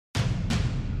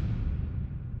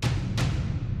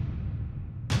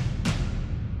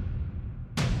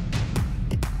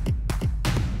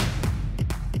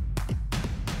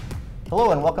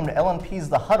Hello and welcome to LNP's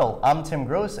The Huddle. I'm Tim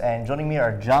Gross, and joining me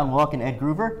are John Walk and Ed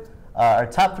Gruver. Our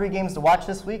top three games to watch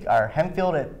this week are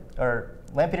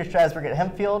Lampeter-Strasburg at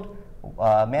Hempfield,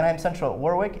 Manheim Central at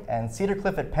Warwick, and Cedar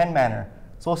Cliff at Penn Manor.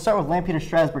 So we'll start with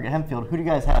Lampeter-Strasburg at Hempfield. Who do you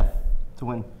guys have to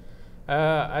win?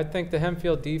 I think the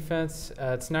Hempfield defense,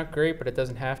 it's not great, but it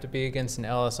doesn't have to be against an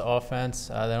LS offense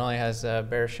that only has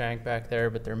Bear Shank back there,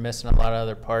 but they're missing a lot of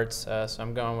other parts, so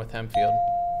I'm going with Hempfield.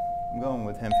 I'm going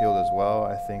with Hempfield as well.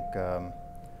 I think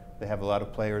they have a lot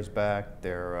of players back.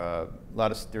 They're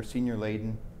senior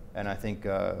laden, and I think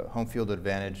home field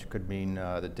advantage could mean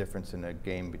the difference in a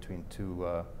game between two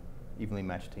evenly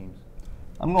matched teams.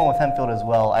 I'm going with Hempfield as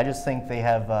well. I just think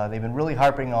they've been really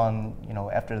harping on,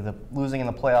 after the losing in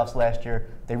the playoffs last year,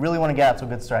 they really want to get out to a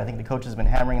good start. I think the coach has been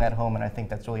hammering that home, and I think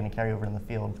that's really going to carry over in the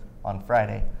field on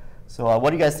Friday. So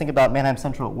what do you guys think about Manheim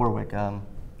Central at Warwick?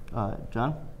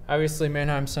 John? Obviously,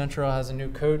 Manheim Central has a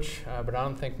new coach, but I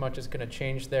don't think much is going to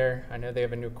change there. I know they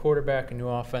have a new quarterback, a new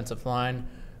offensive line.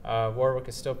 Warwick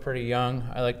is still pretty young.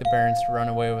 I like the Barons to run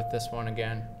away with this one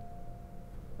again.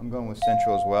 I'm going with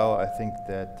Central as well. I think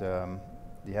that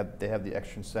they have the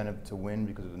extra incentive to win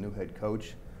because of the new head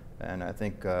coach. And I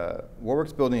think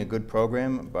Warwick's building a good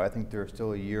program, but I think they're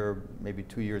still a year, maybe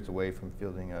 2 years away from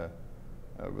fielding a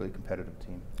really competitive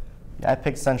team. Yeah, I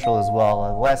picked Central as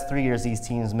well. The last 3 years these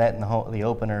teams met in the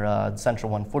opener.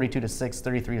 Central won 42-6,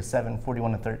 33-7,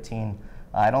 41-13.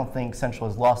 I don't think Central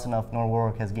has lost enough, nor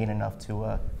Warwick has gained enough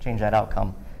to change that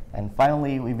outcome. And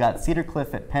finally, we've got Cedar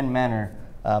Cliff at Penn Manor.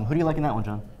 Who do you like in that one,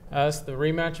 John? It's the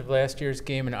rematch of last year's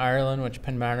game in Ireland, which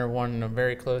Penn Manor won in a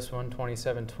very close one,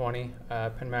 27-20.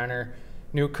 Penn Manor,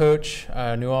 new coach,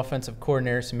 new offensive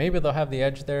coordinator, so maybe they'll have the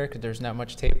edge there because there's not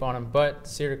much tape on them. But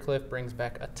Cedar Cliff brings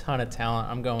back a ton of talent.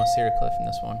 I'm going with Cedar Cliff in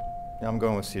this one. Yeah, I'm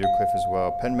going with Cedar Cliff as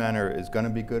well. Penn Manor is going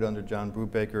to be good under John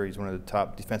Brubaker. He's one of the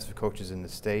top defensive coaches in the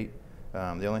state.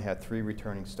 They only had 3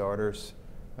 returning starters.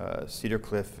 Cedar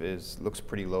Cliff looks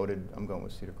pretty loaded. I'm going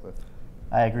with Cedar Cliff.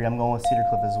 I agree. I'm going with Cedar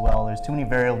Cliff as well. There's too many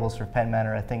variables for Penn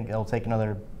Manor. I think it'll take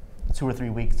another 2 or 3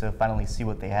 weeks to finally see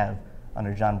what they have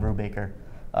under John Brubaker.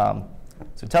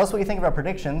 So tell us what you think of our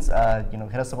predictions. Hit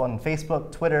us up on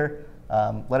Facebook, Twitter.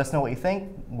 Let us know what you think.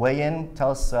 Weigh in.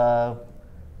 Tell us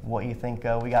what you think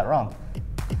we got wrong.